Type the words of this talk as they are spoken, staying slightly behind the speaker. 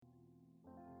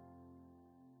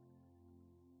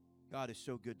God is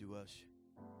so good to us.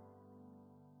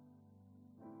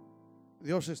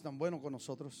 Dios es tan bueno con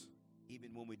nosotros,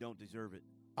 Even when we don't deserve it.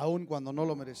 aun cuando no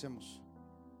lo merecemos.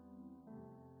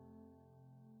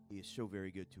 He is so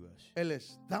very good to us. Él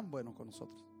es tan bueno con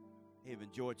nosotros. I have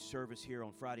enjoyed service here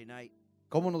on Friday night.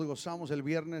 ¿Cómo nos gozamos el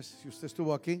viernes si usted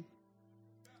estuvo aquí?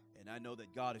 And I know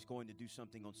that God is going to do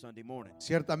something on Sunday morning.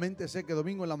 Ciertamente sé que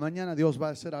domingo en la mañana Dios va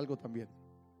a hacer algo también.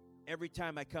 Every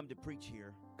time I come to preach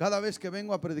here, Cada vez que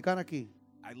vengo a predicar aquí,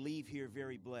 I leave here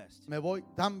very blessed. me voy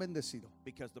tan bendecido.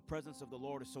 Because the presence of the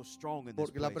Lord is so strong in this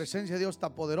Porque la place. presencia de Dios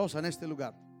está poderosa en este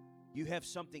lugar. You have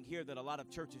something here that a lot of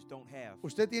churches don't have.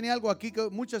 Usted tiene algo aquí que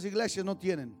muchas iglesias no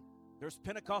tienen. There's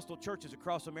Pentecostal churches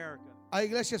across America Hay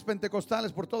iglesias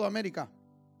pentecostales por toda América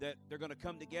that they're going to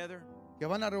come together. que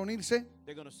van a reunirse,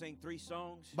 They're going to sing 3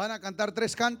 songs. van a cantar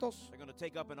 3 cantos, They're going to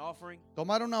take up an offering.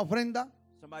 tomar una ofrenda,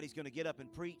 Somebody's going to get up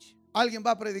and preach, alguien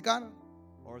va a predicar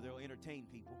or they'll entertain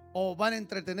people, o van a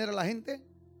entretener a la gente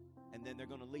and then they're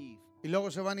going to leave y luego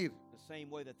se van a ir. the same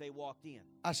way that they walked in.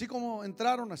 Así como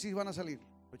entraron, así van a salir.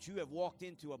 But you have walked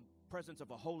into a presence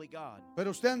of a holy God, Pero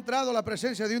usted ha entrado a la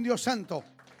presencia de un Dios santo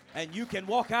and you can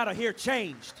walk out of here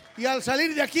changed. y al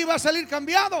salir de aquí va a salir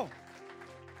cambiado.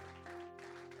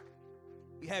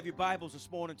 You have your Bibles this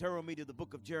morning. Turn with me to the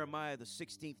book of Jeremiah, the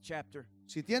 16th chapter.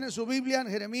 Si tiene su Biblia en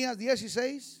Jeremías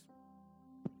 16,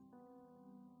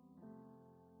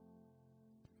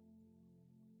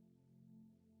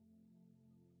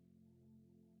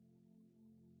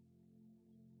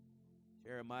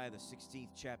 Jeremiah, the 16th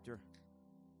chapter,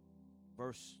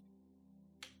 verse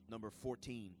number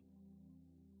 14.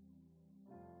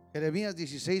 Jeremías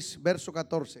 16, verso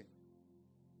 14.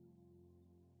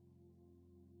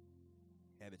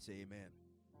 Have it say amen.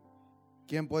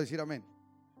 ¿Quién puede decir amén?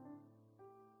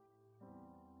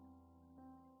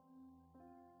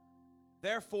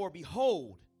 Therefore,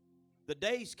 behold, the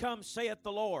days come, saith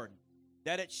the Lord,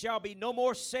 that it shall be no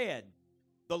more said,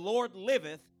 the Lord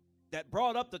liveth, that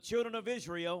brought up the children of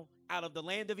Israel out of the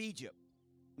land of Egypt.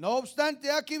 No obstante,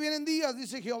 aquí vienen días,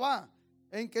 dice Jehová,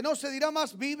 en que no se dirá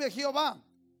más, vive Jehová,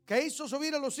 que hizo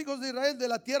subir a los hijos de Israel de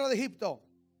la tierra de Egipto.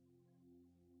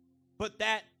 But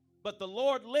the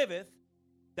Lord liveth,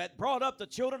 that brought up the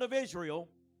children of Israel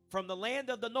from the land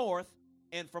of the north,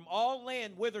 and from all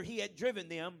land whither he had driven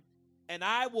them, and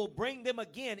I will bring them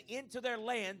again into their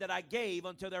land that I gave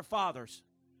unto their fathers.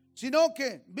 Sino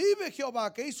que vive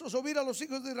Jehová, que hizo subir a los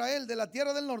hijos de Israel de la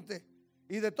tierra del norte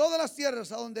y de todas las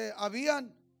tierras a donde habían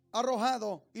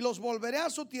arrojado, y los volveré a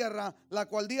su tierra, la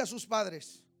cual di a sus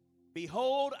padres.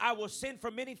 Behold, I will send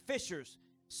for many fishers,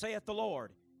 saith the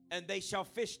Lord, and they shall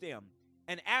fish them.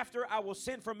 And after I will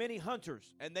send for many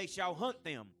hunters, and they shall hunt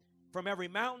them from every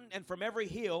mountain and from every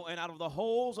hill and out of the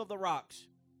holes of the rocks.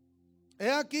 He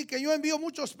aquí que yo envío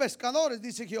muchos pescadores,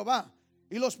 dice Jehová,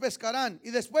 y los pescarán, y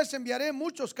después enviaré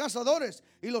muchos cazadores,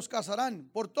 y los cazarán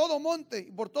por todo monte,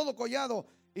 y por todo collado,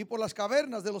 y por las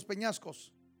cavernas de los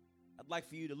peñascos. I'd like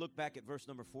for you to look back at verse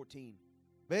number 14.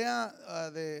 Vea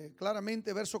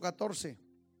claramente verso 14.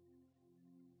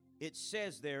 It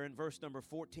says there in verse number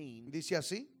 14, Dice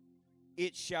así: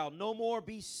 it shall no more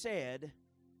be said,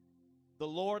 the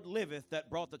Lord liveth that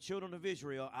brought the children of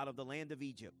Israel out of the land of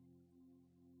Egypt.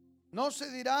 no se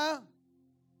dirá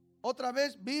otra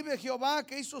vez, vive Jehová,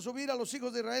 que hizo subir a los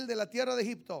hijos de Israel de la tierra de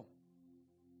Egipto.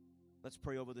 Let's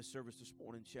pray over this service this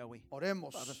morning, shall we?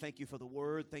 Oremos. Father, thank you for the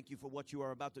word. Thank you for what you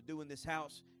are about to do in this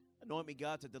house. Anoint me,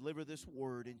 God, to deliver this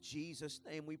word. In Jesus'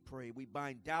 name we pray. We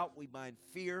bind doubt, we bind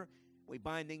fear, we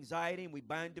bind anxiety, and we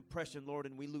bind depression, Lord,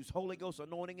 and we lose Holy Ghost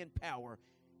anointing and power.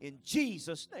 In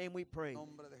Jesus' name we pray.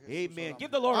 Amen.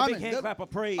 Give the Lord a big hand clap of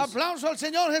praise. Aplauso al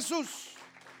Señor Jesús.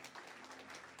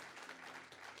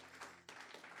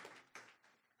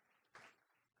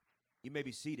 You may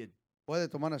be seated. Puede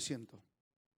tomar asiento.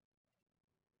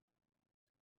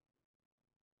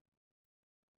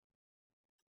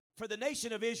 For the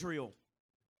nation of Israel,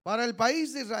 Para el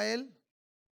país de Israel,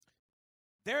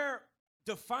 their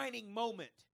defining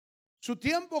moment, su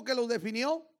tiempo que los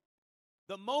definió,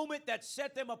 the moment that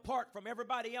set them apart from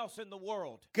everybody else in the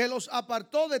world, que los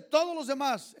apartó de todos los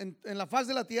demás en la faz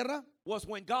de la tierra, was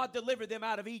when God delivered them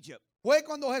out of Egypt. fue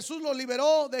cuando Jesús los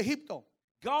liberó de Egipto.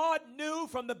 God knew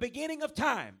from the beginning of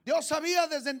time Dios sabía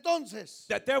desde entonces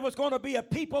that there was going to be a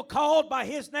people called by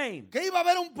his name. que iba a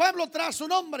haber un pueblo tras su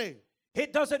nombre.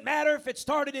 It doesn't matter if it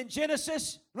started in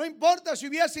Genesis No importa si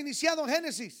hubiese iniciado en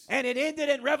Génesis and it ended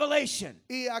in Revelation.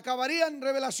 y acabaría en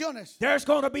Revelaciones. There's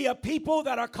going to be a people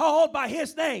that are called by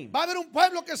his name. Va a haber un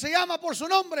pueblo que se llama por su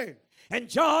nombre. And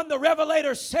John the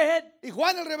Revelator said, Y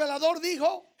Juan el Revelador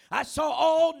dijo, I saw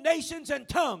all nations and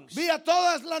tongues Vi a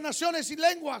todas las naciones y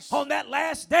lenguas on that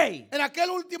last day en aquel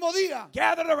último día,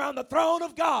 gathered around the throne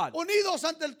of God. unidos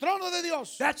ante el trono de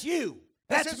Dios. That's you.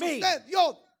 Ese That's es me. usted,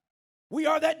 yo. We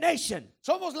are that nation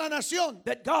Somos la nación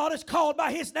that God has called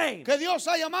by his name. que Dios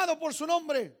ha llamado por su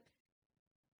nombre.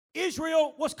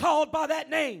 Israel was called by that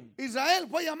name. Israel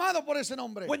fue llamado por ese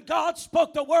nombre. When God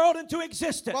spoke the world into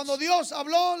existence, Cuando Dios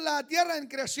habló la tierra en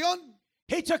creación,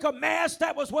 he took a mass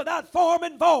that was without form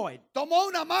and void tomó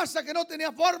una masa que no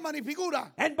tenía forma ni figura.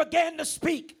 and began to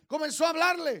speak Comenzó a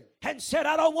hablarle and said,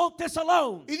 I don't want this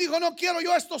alone. y dijo, no quiero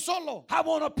yo esto solo. I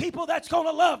want a people that's going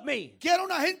to love me. Quiero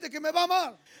una gente que me va a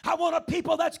amar. I want a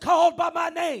people that's called by my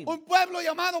name. Un pueblo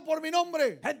llamado por mi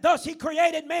nombre. And thus he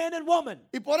created man and woman.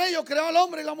 Y por ello creó al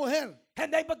hombre y la mujer.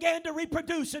 And they began to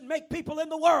reproduce and make people in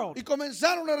the world. Y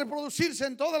comenzaron a reproducirse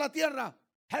en toda la tierra.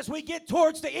 As we get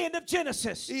towards the end of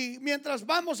Genesis, Y mientras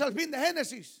vamos al fin de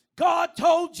Génesis, God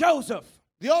told Joseph,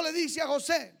 Dios le dice a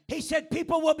José, he said,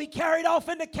 people will be carried off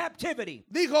into captivity,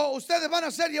 dijo, ustedes van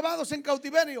a ser llevados en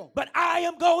cautiverio, but I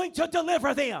am going to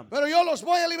deliver them. pero yo los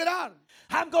voy a liberar.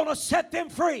 I'm going to set them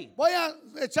free. Voy a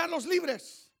echarlos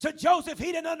libres. To Joseph,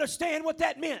 he didn't understand what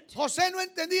that meant, José no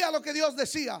entendía lo que Dios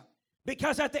decía,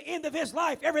 because at the end of his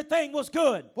life, everything was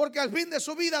good. porque al fin de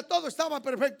su vida todo estaba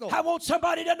perfecto. I want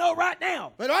somebody to know right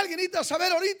now, Pero alguien necesita saber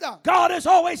ahorita, God has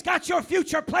always got your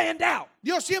future planned out.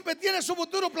 Dios siempre tiene su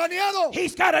futuro planeado.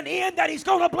 He's got an end that he's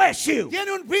going to bless you. Tiene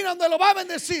un fin donde lo va a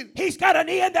bendecir. He's got an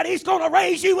end that he's going to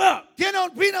raise you up. Tiene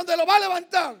un fin donde lo va a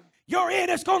levantar. Your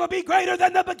end is going to be greater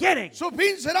than the beginning. Su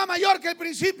fin será mayor que el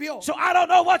principio. So I don't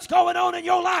know what's going on in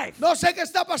your life, No sé qué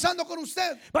está pasando con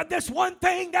usted, but this one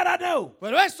thing that I know,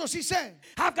 pero esto sí sé.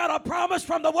 I've got a promise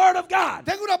from the Word of God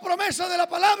Tengo una promesa de la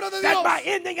palabra de that my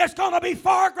Dios, ending is going to be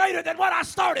far greater than what I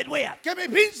started with. que mi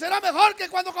fin será mejor que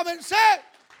cuando comencé.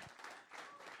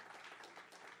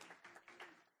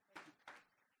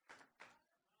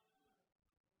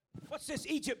 What's this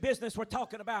Egypt business we're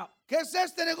talking about? ¿Qué es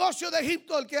este negocio de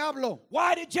Egipto del que hablo?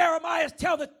 Why did Jeremiah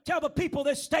tell the people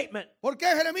this statement? ¿Por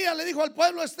qué Jeremías le dijo al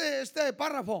pueblo este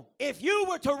párrafo? If you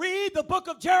were to read the book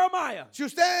of Jeremiah, Si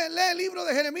usted lee el libro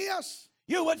de Jeremías,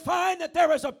 you would find that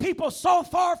there is a people so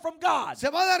far from God. se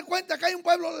va a dar cuenta que hay un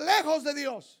pueblo lejos de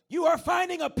Dios. You are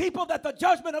finding a people that the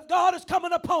judgment of God is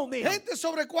coming upon them. Gente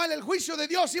sobre cual el juicio de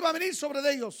Dios iba a venir sobre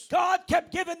ellos. God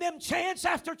kept giving them chance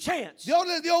after chance. Dios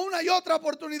les dio una y otra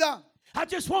oportunidad. I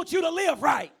just want you to live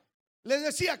right. Les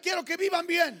decía, quiero que vivan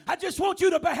bien. I just want you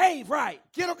to behave right.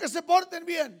 Quiero que se porten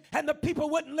bien. And the people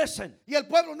wouldn't listen. Y el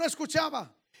pueblo no escuchaba.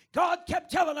 God kept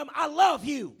telling them, I love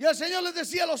you. Y el Señor les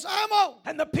decía, los amo.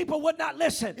 And the people would not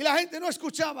listen. Y la gente no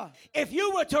escuchaba. If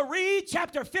you were to read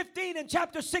chapter 15 and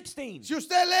chapter 16, Si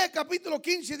usted lee capítulo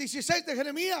 15 y 16 de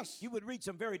Jeremías, you would read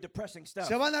some very depressing stuff.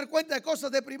 se van a dar cuenta de cosas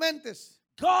deprimentes.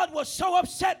 God was so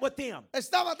upset with them.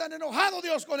 Estaba tan enojado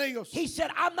Dios con ellos. He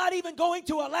said, I'm not even going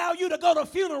to allow you to go to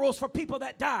funerals for people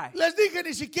that die. Les dije,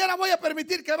 ni siquiera voy a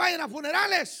permitir que vayan a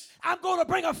funerales. I'm going to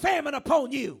bring a famine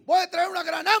upon you. Voy a traer una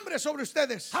gran hambre sobre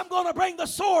ustedes. I'm going to bring the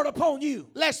sword upon you.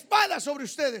 La espada sobre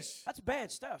ustedes. That's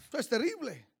bad stuff. Esto es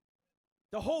terrible.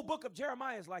 The whole book of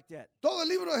Jeremiah is like that. Todo el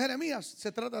libro de Jeremías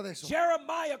se trata de eso.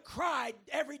 Jeremiah cried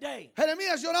every day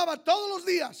Jeremías lloraba todos los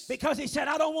días. because he said,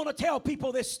 I don't want to tell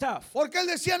people this stuff. Porque él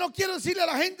decía, no quiero decirle a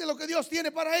la gente lo que Dios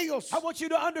tiene para ellos. I want you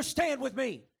to understand with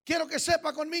me. Quiero que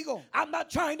sepa conmigo. I'm not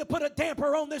trying to put a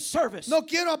damper on this service. No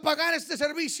quiero apagar este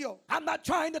servicio. I'm not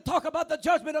trying to talk about the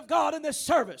judgment of God in this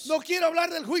service. No quiero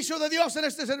hablar del juicio de Dios en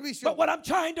este servicio. But what I'm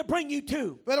trying to bring you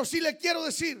to Pero sí le quiero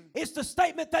decir is the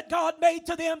statement that God made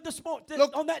to them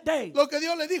on that day. lo que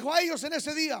Dios le dijo a ellos en ese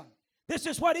día. This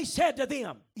is what he said to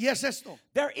them. Y es esto.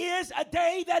 There is a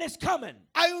day that is coming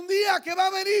Hay un día que va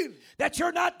a venir that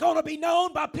you're not going to be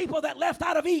known by people that left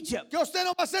out of Egypt. que usted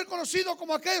no va a ser conocido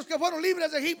como aquellos que fueron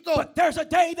libres de Egipto. But there's a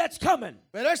day that's coming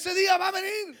Pero ese día va a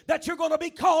venir that you're going to be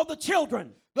called the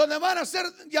children donde van a ser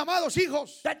llamados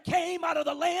hijos that came out of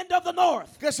the land of the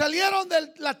north. que salieron de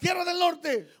la tierra del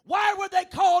norte. Why were they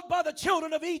called by the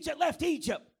children of Egypt left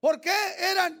Egypt? ¿Por qué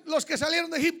eran los que salieron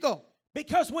de Egipto?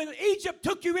 Because when Egypt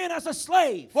took you in as a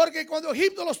slave, Porque cuando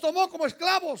Egipto los tomó como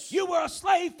esclavos, you were a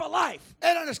slave for life.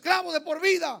 eran esclavos de por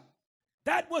vida.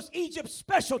 That was Egypt's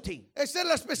specialty. Esa es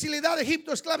la especialidad de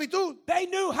Egipto, esclavitud. They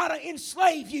knew how to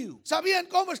enslave you. Sabían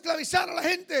cómo esclavizar a la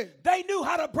gente. They knew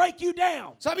how to break you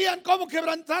down. Sabían cómo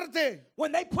quebrantarte.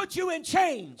 When they put you in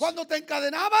chains, Cuando te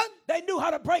encadenaban, they knew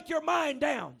how to break your mind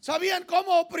down. sabían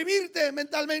cómo oprimirte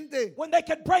mentalmente. When they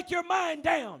could break your mind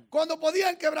down, Cuando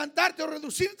podían quebrantarte o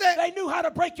reducirte, they knew how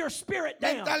to break your spirit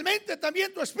down. mentalmente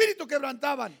también tu espíritu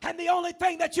quebrantaban. And the only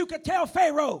thing that you could tell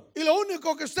Pharaoh Y lo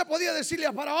único que usted podía decirle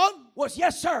a Faraón, was,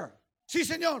 yes, sir. Sí,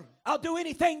 Señor. I'll do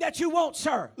anything that you want,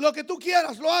 sir. Lo que tú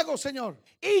quieras, lo hago, Señor.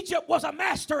 Egypt was a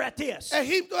master at this.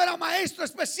 Egipto era maestro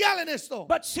especial en esto.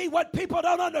 But see, what people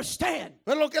don't understand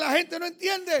Pero lo que la gente no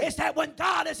entiende is that when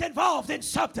God is involved in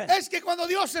something, es que cuando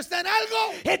Dios está en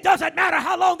algo, it doesn't matter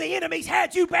how long the enemy's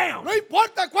had you bound. no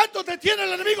importa cuánto te tiene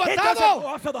el enemigo It doesn't, atado. oh,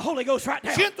 I feel the Holy Ghost right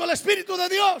now. Siento el Espíritu de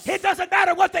Dios. It doesn't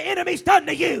matter what the enemy's done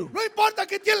to you. No importa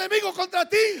que tiene el enemigo contra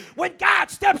ti. When God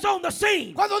steps on the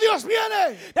scene, Cuando Dios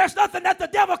viene, there's nothing that the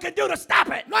devil can do to stop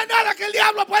it. no hay nada que el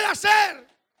diablo pueda hacer.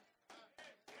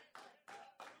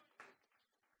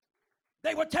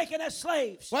 They were taken as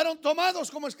slaves. Fueron tomados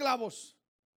como esclavos.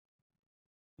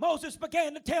 Moses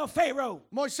began to tell Pharaoh,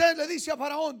 Moisés le dice a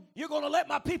Faraón, you're going to let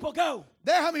my people go.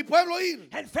 deja mi pueblo ir.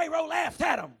 And Pharaoh laughed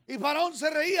at him Y Faraón se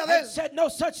reía de and él. said, no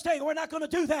such thing. We're not going to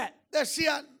do that.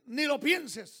 Decía, ni lo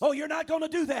pienses. Oh, you're not going to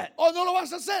do that. O no lo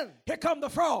vas a hacer. Here come the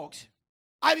frogs.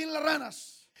 Ahí vienen las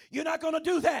ranas. You're not going to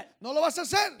do that. No lo vas a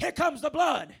hacer. Here comes the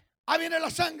blood. Ahí viene la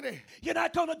sangre. You're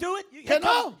not going to do it. Que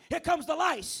no. Here comes the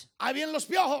lice. Ahí vienen los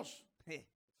piojos.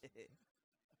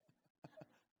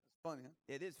 Funny, huh?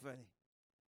 It is funny.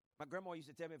 My grandma used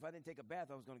to tell me if I didn't take a bath,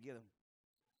 I was going to get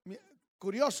them.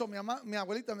 Curioso, mi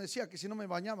abuelita me decía que si no me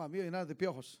bañaba me iba a llenar de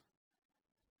piojos.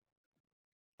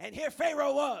 And here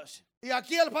Pharaoh was. Y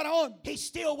aquí el faraón, He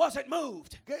still wasn't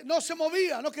moved. que no se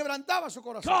movía, no quebrantaba su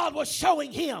corazón. God was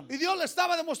showing him Y Dios le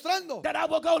estaba demostrando, that I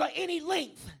will go to any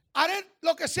length haré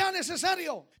lo que sea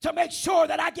necesario to make sure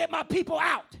that I get my people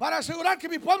out. para asegurar que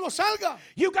mi pueblo salga.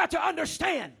 You got to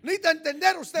understand, Necesita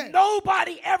entender usted.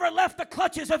 nobody ever left the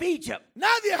clutches of Egypt.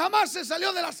 Nadie jamás se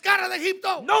salió de las garras de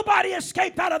Egipto. Nobody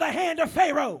escaped out of the hand of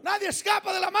Pharaoh. Nadie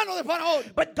escapa de la mano de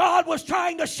Faraón. But God was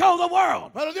trying to show the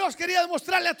world Pero Dios quería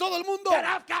demostrarle a todo el mundo, that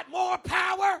I've got more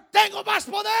power, tengo más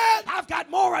poder, I've got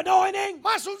more anointing,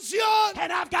 más unción,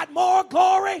 and I've got more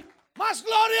glory más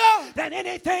gloria than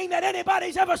anything that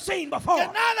anybody's ever seen before. que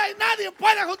nada y nadie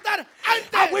puede juntar I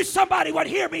antes. wish somebody would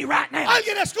hear me right now.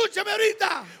 Alguien escúcheme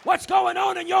ahorita. What's going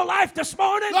on in your life this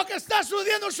morning? Lo que está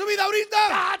sucediendo en su vida ahorita,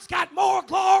 God's got more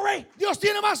glory, Dios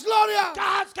tiene más gloria,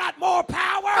 God's got more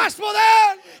power, más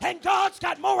poder and God's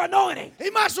got more anointing y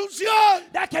más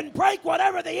unción that can break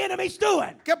whatever the enemy's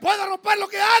doing. que pueda romper lo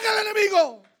que haga el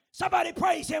enemigo. Somebody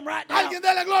praise him right now. Alguien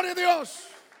dele gloria a Dios.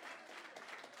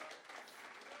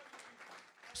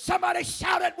 Somebody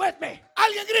shout it with me.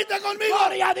 Alguien grita conmigo.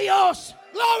 Gloria a Dios.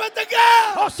 Gloria a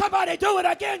Dios. Oh, somebody do it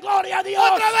again. Gloria a Dios.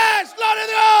 Otra vez, gloria a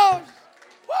Dios.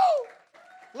 Woo.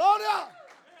 Gloria.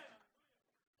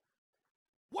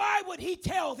 Why would he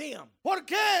tell them? ¿Por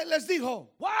qué les dijo?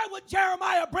 Why would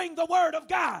Jeremiah bring the word of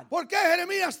God ¿Por qué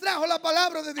Jeremías trajo la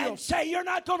palabra de and Dios? say you're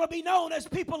not going to be known as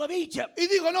people of Egypt? Y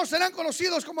dijo, no serán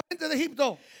conocidos como gente de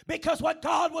Egipto. Because what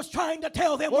God was trying to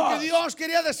tell them Porque was, Dios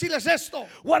quería decirles esto.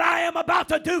 what I am about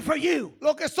to do for you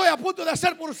Lo que estoy a punto de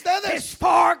hacer por is ustedes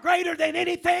far greater than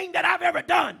anything that I've ever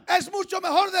done. es mucho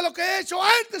mejor de lo que he hecho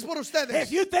antes por ustedes.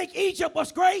 If you think Egypt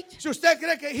was great, Si usted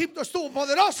cree que Egipto estuvo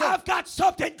poderoso, I've got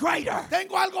something greater.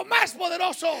 tengo algo más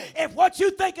poderoso. If what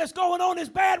you think is going on is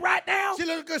bad right now, Si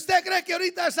lo que usted cree que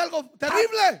ahorita es algo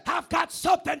terrible, I've got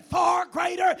something far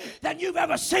greater than you've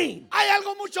ever seen. hay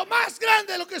algo mucho más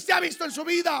grande de lo que usted ha visto en su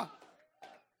vida.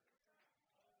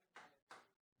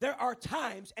 There are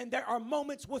times and there are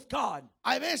moments with God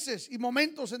Hay veces y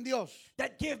momentos en Dios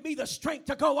that give me the strength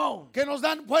to go on. que nos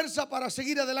dan fuerza para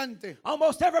seguir adelante.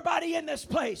 Almost everybody in this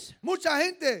place, Mucha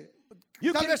gente,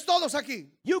 You tal can- vez todos aquí,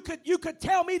 you could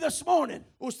tell me this morning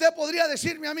usted podría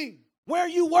decirme a mí, where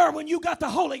you were when you got the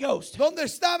Holy Ghost. ¿dónde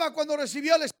estaba cuando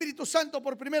recibió el Espíritu Santo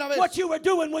por primera vez? What you were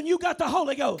doing when you got the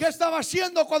Holy Ghost. ¿Qué estaba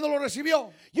haciendo cuando lo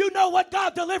recibió? You know what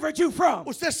God delivered you from.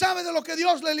 Usted sabe de lo que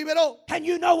Dios le liberó. And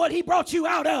you know what he brought you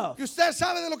out of. Y usted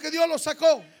sabe de lo que Dios lo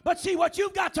sacó. But see, what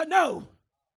you've got to know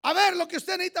A ver, lo que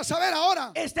usted necesita saber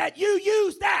ahora, is that you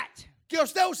use that que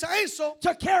usted usa eso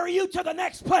to carry you to the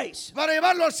next place. para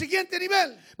llevarlo al siguiente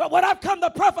nivel. But what I've come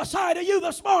to prophesy to you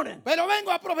this morning Pero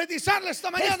vengo a profetizarle esta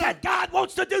is mañana that God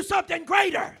wants to do something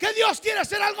greater que Dios quiere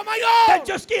hacer algo than mayor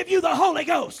just give you the Holy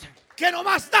Ghost. que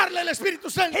nomás darle el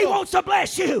Espíritu Santo. He wants to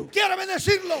bless you. Quiere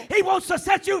bendecirlo, He wants to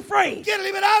set you free. quiere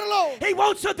liberarlo, He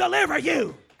wants to deliver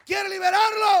you. quiere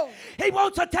liberarlo, He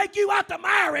wants to take you out the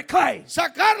miry clay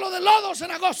sacarlo del lodo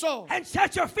cenagoso, and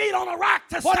set your feet on a rock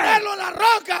to stand. ponerlo en la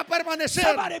roca a permanecer.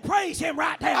 Somebody praise him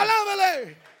right now.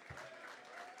 Alábele.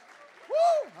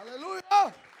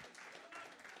 Aleluya.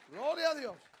 Gloria a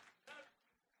Dios.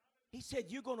 He said,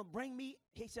 you're going to bring me.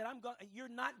 He said, you're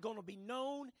not going to be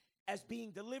known as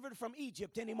being delivered from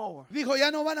Egypt anymore. Dijo, ya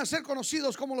no van a ser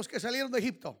conocidos como los que salieron de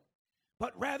Egipto.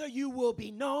 But rather you will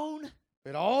be known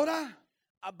Pero ahora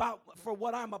for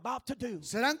what I'm about to do.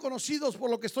 Serán conocidos por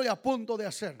lo que estoy a punto de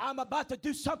hacer. I'm about to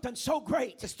do something so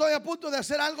great Estoy a punto de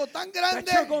hacer algo tan that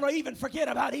you're going grande to even forget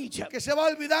about Egypt. que se va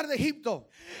a olvidar de Egipto.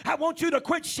 I want you to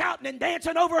quit shouting and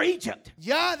dancing over Egypt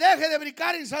Ya deje de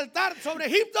brincar y saltar sobre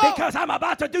Egipto, because I'm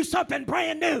about to do something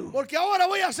brand new. porque ahora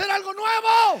voy a hacer algo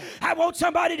nuevo. I want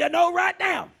somebody to know right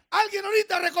now. Alguien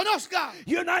ahorita reconozca.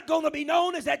 You're not going to be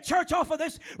known as that church off of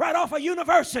this, right off of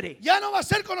University. Ya no va a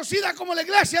ser conocida como la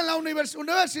iglesia en la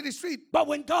University Street. But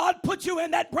when God puts you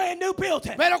in that brand new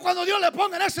building, Pero cuando Dios le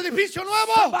ponga en ese edificio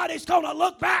nuevo, somebody's going to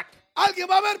look back alguien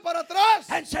va a ver para atrás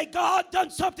and say, God done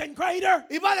something greater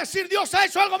y va a decir, Dios ha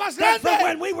hecho algo más than from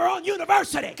when grande we were on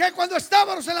University. que cuando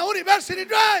estábamos en la University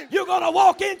Drive. You're going to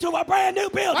walk into a brand new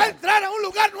Va a building entrar a un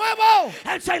lugar nuevo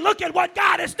and say, look at what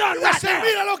God has done y va a right decir, now.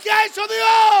 mira lo que ha hecho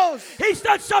Dios. He's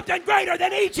done something greater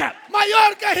than Egypt.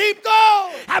 Mayor que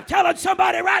Egipto. I'm telling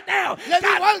somebody right now. Le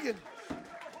digo a God, alguien,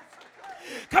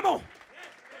 come on.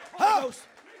 Ah. Holy Ghost.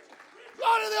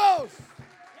 gloria a Dios.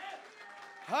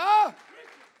 ¿Ah?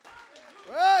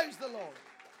 Praise the Lord.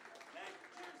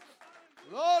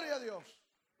 Gloria a Dios.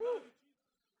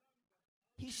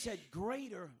 He said,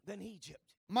 greater than Egypt.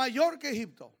 Mayor que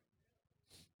Egipto.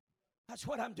 That's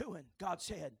what I'm doing, God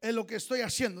said. Es lo que estoy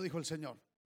haciendo, dijo el Señor.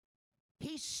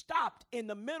 He stopped in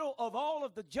the middle of all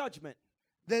of the judgment.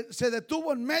 Se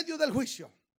detuvo en medio del juicio.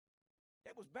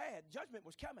 It was bad. Judgment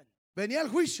was coming. Venía el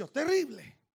juicio, terrible.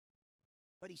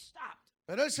 But he stopped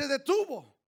Pero Él se detuvo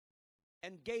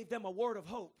and gave them a word of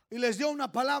hope. y les dio una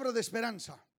palabra de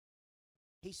esperanza.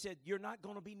 He said, you're not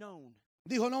going to be known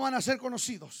Dijo, no van a ser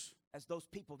conocidos as those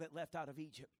people that left out of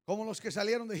Egypt. como los que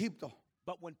salieron de Egipto.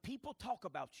 But when people talk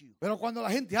about you, Pero cuando la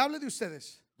gente hable de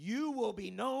ustedes, you will be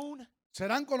known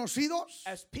serán conocidos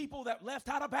as people that left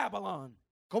out of Babylon.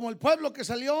 como el pueblo que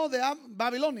salió de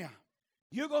Babilonia.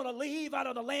 You're going to leave out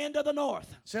of the land of the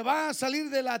north. Se va a salir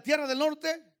de la tierra del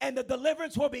norte And the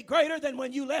deliverance will be greater than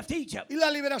when you left Egypt. y la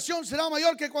liberación será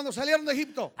mayor que cuando salieron de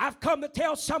Egipto. I've come to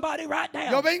tell somebody right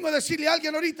Yo now. vengo a decirle a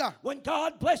alguien ahorita, When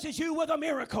God blesses you with a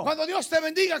miracle, cuando Dios te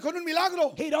bendiga con un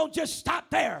milagro, He don't just stop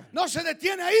there. no se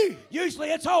detiene ahí.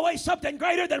 Usually it's always something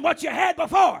greater than what you had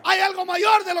before. Hay algo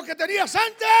mayor de lo que tenías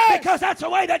antes. Because that's the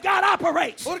way that God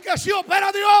operates. Porque así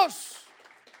opera Dios.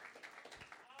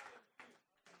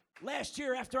 Last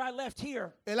year after I left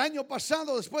here, El año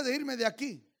pasado, después de irme de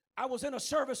aquí, I was in a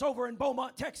service over in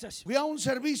Beaumont, Texas. fui a un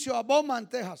servicio a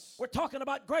Beaumont, Texas. We're talking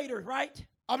about greater, right?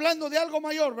 Hablando de algo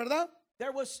mayor, ¿verdad?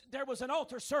 There was an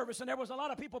altar service and there was a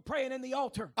lot of people praying in the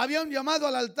altar. Había un llamado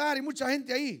al altar y mucha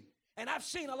gente ahí. And I've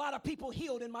seen a lot of people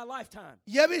healed in my lifetime.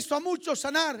 Y he visto a muchos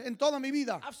sanar en toda mi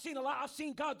vida. I've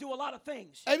seen God do a lot of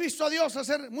things. He visto a Dios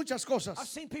hacer muchas cosas. I've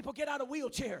seen people get out of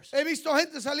wheelchairs. He visto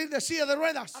gente salir de silla de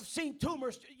ruedas. I've seen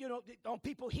tumors, on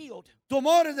people healed.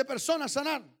 Tumores de personas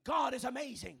sanar. God is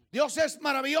amazing. Dios es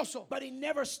maravilloso. But He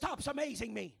never stops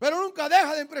amazing me. Pero nunca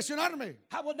deja de impresionarme.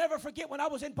 I will never forget when I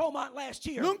was in Beaumont last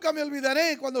year. Nunca me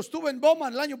olvidaré cuando estuve en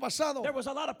Beaumont el año pasado. There was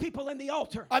a lot of people in the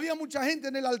altar. Había mucha gente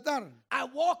en el altar. I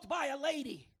walked by a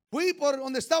lady Fui por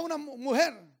donde está una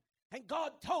mujer and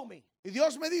God told me, y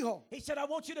Dios me dijo, He said, I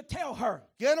want you to tell her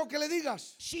quiero que le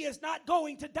digas, she is not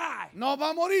going to die. no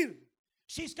va a morir.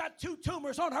 She's got 2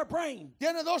 tumors on her brain.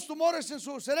 Tiene 2 tumores en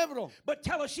su cerebro. But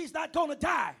tell her she's not going to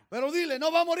die. Pero dile,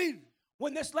 no va a morir.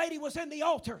 When this lady was in the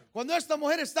altar, Cuando esta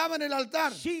mujer estaba en el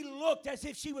altar, she looked as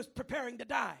if she was preparing to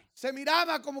die. se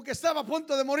miraba como que estaba a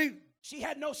punto de morir. She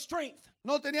had no strength.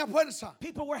 No tenía fuerza.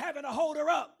 People were having to hold her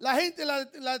up. La gente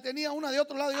la tenía una de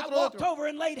otro lado y I otro de walked otro. over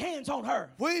and laid hands on her.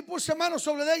 Fui y puse manos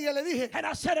sobre ella y le dije, And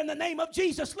I said, in the name of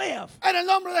Jesus, live. en el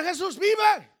nombre de Jesús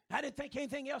vive. I didn't think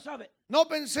anything else of it. No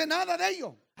pensé nada de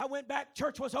ello. I went back.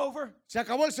 Church was over. Se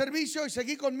acabó el servicio y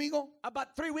seguí conmigo.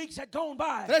 About 3 weeks had gone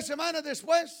by. 3 semanas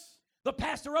después, The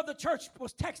pastor of the church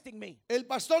was texting me. el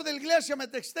pastor de la iglesia me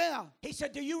textea He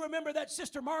said, do you remember that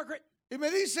Sister Margaret? y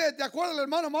me dice, ¿te acuerdas de la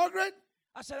hermana Margaret?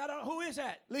 I said, I don't know. Who is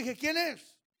that? Le dije, ¿quién es?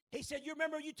 He said, you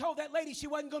remember you told that lady she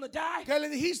wasn't going to die? ¿Que le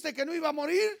dijiste que no iba a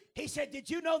morir? He said, did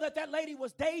you know that lady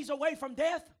was days away from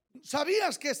death?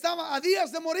 ¿Sabías que estaba a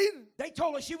días de morir? They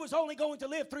told her she was only going to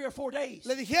live 3 or 4 days.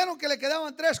 Le dijeron que le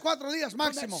quedaban 3, 4 días From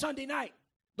that máximo. Sunday night.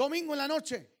 Domingo en la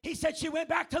noche. He said she went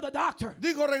back to the doctor.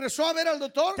 Dijo, regresó a ver al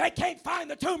doctor. They can't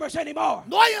find the tumors anymore.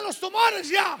 No hay en los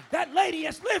tumores ya. That lady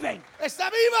is living.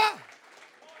 Está viva.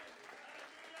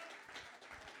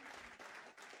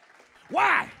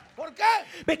 Why? ¿Por qué?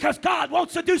 Because God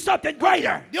wants to do something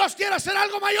greater. Dios quiere hacer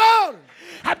algo mayor.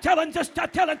 I'm telling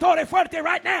Torre Fuerte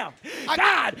right now.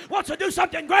 God wants to do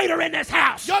something greater in this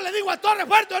house. Yo le digo a Torre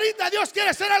Fuerte ahorita, Dios quiere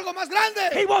hacer algo más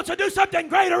grande, He wants to do something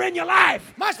greater in your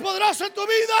life. más poderoso en tu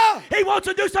vida, He wants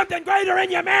to do something greater in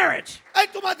your marriage. en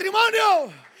tu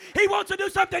matrimonio, He wants to do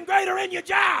something greater in your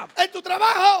job. en tu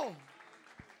trabajo.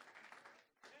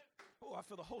 Oh, I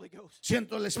feel the Holy Ghost.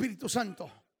 Siento el Espíritu Santo.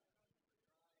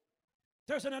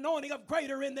 There's an anointing of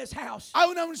greater in this house. Hay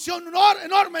una unción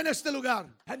enorme en este lugar.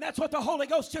 And that's what the Holy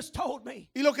Ghost just told me.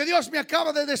 Y lo que Dios me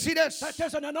acaba de decir es That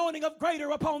there's an anointing of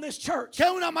greater upon this church. que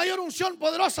hay una mayor unción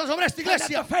poderosa sobre esta And that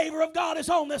iglesia the favor of God is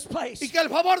on this place. y que el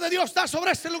favor de Dios está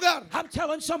sobre este lugar. I'm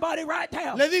telling somebody right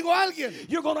now. Le digo a alguien,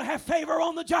 You're going to have favor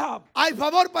on the job. hay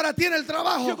favor para ti en el You're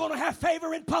trabajo, going to have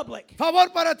favor in public. favor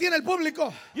para ti en el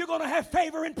público, You're going to have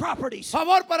favor in properties.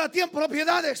 favor para ti en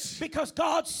propiedades. Because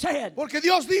God said, Porque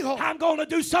Dios dijo, I'm going to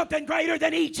do something greater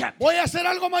than Egypt. voy a hacer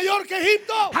algo mayor que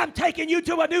Egipto. I'm taking you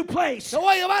to a new place. Te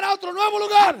voy a llevar a otro nuevo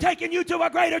lugar, I'm taking you to a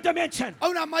greater dimension. a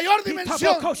una mayor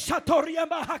dimensión.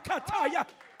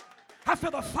 I feel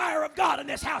the fire of God in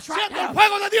this house right Siento el now.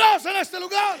 fuego de Dios en este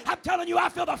lugar. I'm telling you, I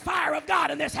feel the fire of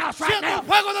God in this house right Siento now. el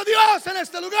fuego de Dios en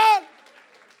este lugar.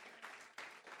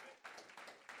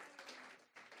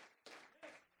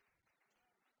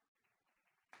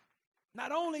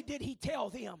 Not only did he tell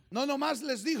them, No nomás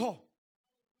les dijo,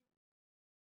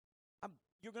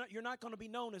 you're not going to be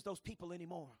known as those people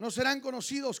anymore. no serán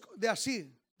conocidos de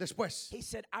así después. He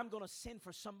said, I'm going to send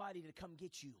for somebody to come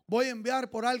get you. Voy a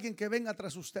enviar por alguien que venga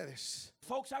tras ustedes.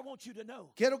 Folks, I want you to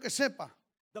know, Quiero que sepa,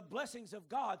 the blessings of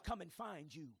God come and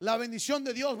find you. la bendición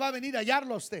de Dios va a venir a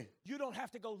hallarlo a usted. You don't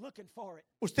have to go looking for it.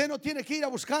 Usted no tiene que ir a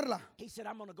buscarla. He said,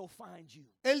 I'm going to go find you.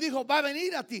 Él dijo, va a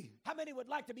venir a ti. How many would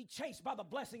like to be chased by the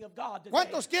blessing of God today?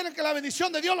 ¿Cuántos quieren que la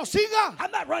bendición de Dios los siga?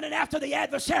 I'm not running after the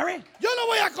adversary. Yo no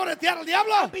voy a corretear al I'm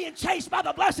diablo. being chased by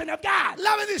the blessing of God.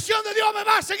 La bendición de Dios me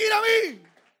va a seguir a mí.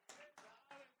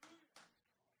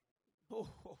 Oh,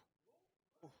 oh,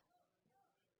 oh.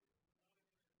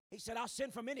 He said, I'll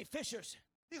send for many fishers,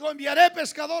 Dijo, enviaré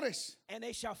pescadores and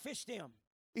they shall fish them.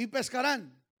 y pescarán.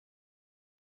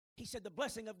 He said, the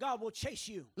blessing of God will chase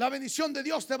you, La bendición de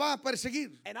Dios te va a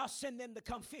perseguir. and I'll send them to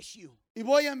come fish you. Y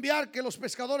voy a enviar que los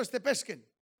pescadores te pesquen.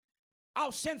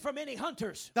 I'll send for many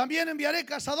hunters, También enviaré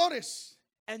cazadores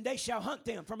and they shall hunt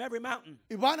them from every mountain,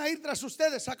 y van a ir tras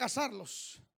ustedes a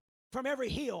cazarlos. from every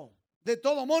hill, De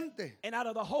todo monte and out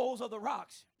of the holes of the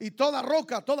rocks. y toda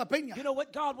roca, toda peña. You know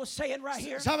what God was saying right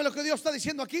here? ¿Sabe lo que Dios está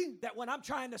diciendo aquí? That when I'm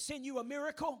trying to send you a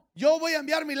miracle, Yo voy a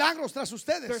enviar milagros tras there's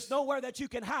ustedes. nowhere that you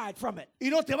can hide from it. Y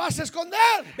no te vas a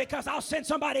esconder. Because I'll send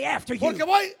somebody after you. Porque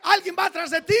alguien va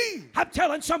atrás de ti. I'm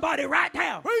telling somebody right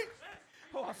now. ¿Sí?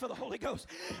 Oh, I feel the Holy Ghost.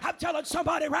 I'm telling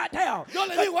somebody right now. Yo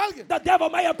le digo a alguien, The devil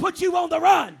may have put you on the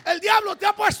run, el diablo te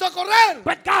ha puesto a correr.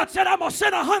 but God said, I'm going to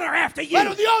send a hunter after you.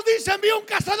 Pero Dios dice, envía un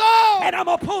cazador. And I'm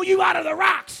going to pull you out of the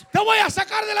rocks Te voy a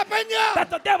sacar de la peña that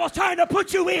the devil's trying to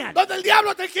put you in. donde el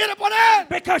diablo te quiere poner.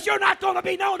 Because you're not going to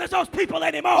be known as those people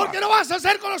anymore. Porque no vas a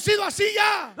ser conocido así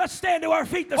ya. Let's stand to our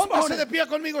feet this Póngase morning. de pie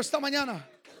conmigo esta mañana.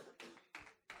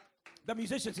 The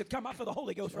musicians had come out for the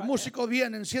Holy Ghost Los right now. músicos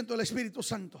vienen, siento el Espíritu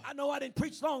Santo. I know I didn't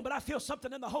preach long, but I feel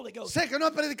something in the Holy Ghost. Sé que no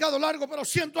he predicado largo, pero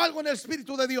siento algo en el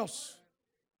Espíritu de Dios.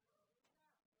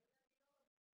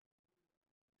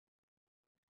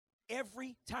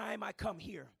 Every time I come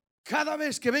here, Cada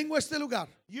vez que vengo a este lugar,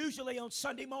 usually on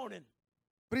Sunday morning,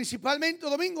 principalmente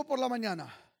domingo por la mañana,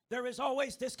 there is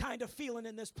always this kind of feeling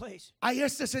in this place. hay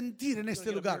este sentir en este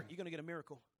lugar. You're going to get a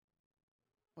miracle.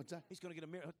 What's that? He's going to get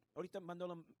a miracle. Ahorita mandó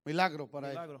la Milagro para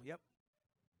él. milagro. Yep.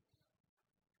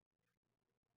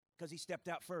 Because he stepped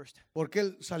out first. Porque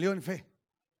él salió en fe.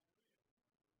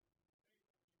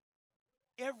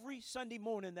 Every Sunday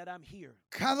morning that I'm here,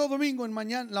 Cada domingo en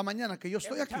la mañana que yo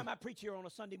estoy every aquí, time I preach here on a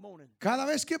Sunday morning, cada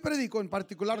vez que predico, en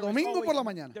particular there is domingo por la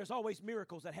always- mañana, there's always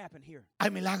miracles that happen here. hay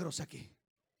milagros aquí.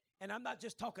 And I'm not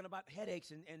just talking about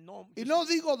headaches and normal. Y no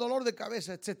digo dolor de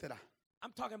cabeza, etcétera,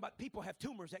 I'm talking about people have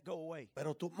tumors that go away.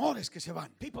 pero tumores que se van.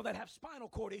 People that have spinal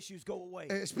cord issues go away.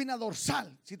 Espina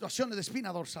dorsal, situaciones de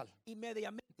espina dorsal.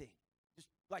 Inmediatamente. Just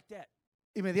like that.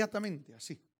 Inmediatamente,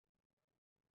 así.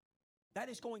 That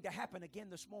is going to happen again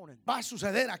this morning. Va a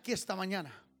suceder aquí esta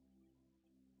mañana.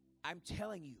 I'm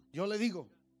telling you, Yo le digo,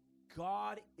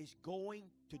 God is going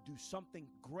to do something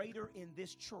greater in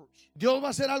this church Dios va a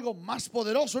hacer algo más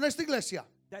poderoso en esta iglesia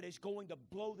that is going to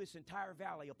blow this entire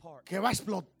valley apart. que va a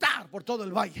explotar por todo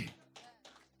el valle.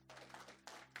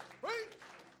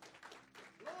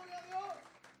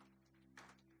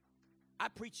 I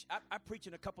preach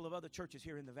in a couple of other churches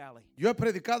here in the valley. Yo he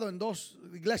predicado en dos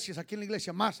iglesias aquí en la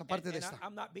iglesia más, And, aparte de and esta.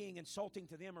 I'm not being insulting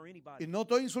to them or Y anybody. no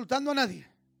estoy insultando a nadie.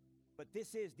 But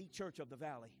this is the church of the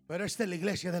valley. Pero esta es la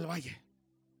iglesia del valle.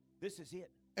 This is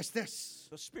it. Este es.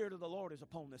 The Spirit of the Lord is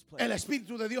upon this place. El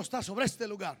Espíritu de Dios está sobre este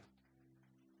lugar.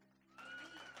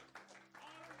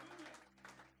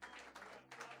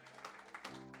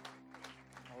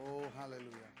 Oh,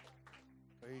 hallelujah.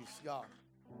 Praise God.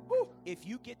 If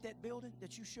you get that building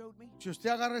that you showed me, Si usted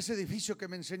agarra ese edificio que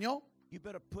me enseñó, you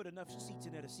better put enough seats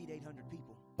in there to seat 800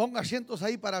 people. ponga asientos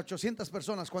ahí para 800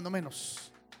 personas, cuando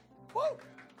menos.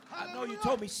 I know you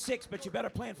told me 6, but you better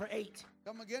plan for 8.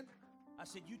 Come again. I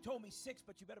said, you told me 6,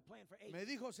 but you better plan for 8. Me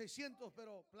dijo 600,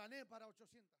 pero planeé para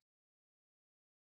 800.